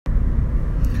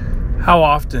How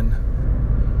often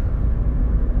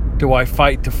do I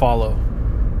fight to follow?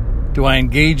 Do I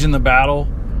engage in the battle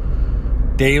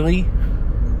daily?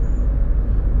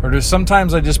 Or do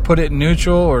sometimes I just put it in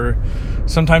neutral, or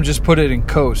sometimes just put it in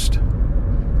coast?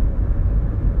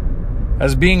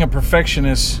 As being a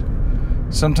perfectionist,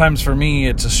 sometimes for me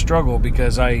it's a struggle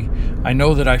because I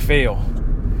know that I fail.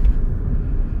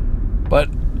 But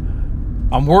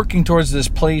I'm working towards this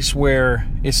place where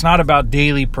it's not about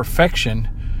daily perfection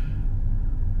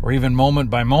or even moment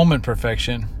by moment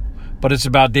perfection, but it's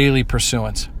about daily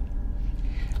pursuance.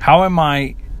 How am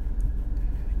I,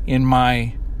 in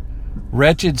my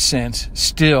wretched sense,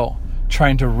 still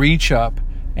trying to reach up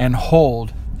and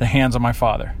hold the hands of my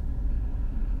Father?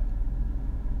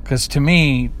 Because to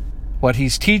me, what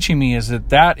he's teaching me is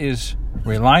that is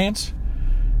reliance,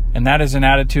 and that is an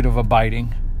attitude of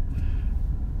abiding.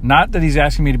 Not that he's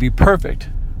asking me to be perfect,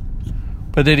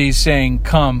 but that he's saying,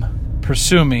 come,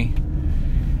 pursue me,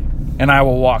 and I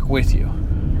will walk with you.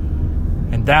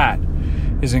 And that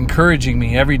is encouraging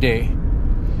me every day,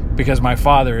 because my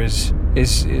Father is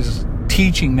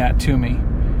teaching that to me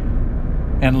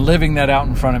and living that out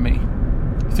in front of me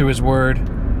through his word,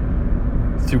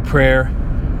 through prayer,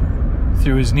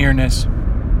 through his nearness.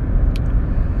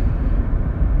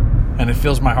 And it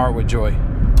fills my heart with joy.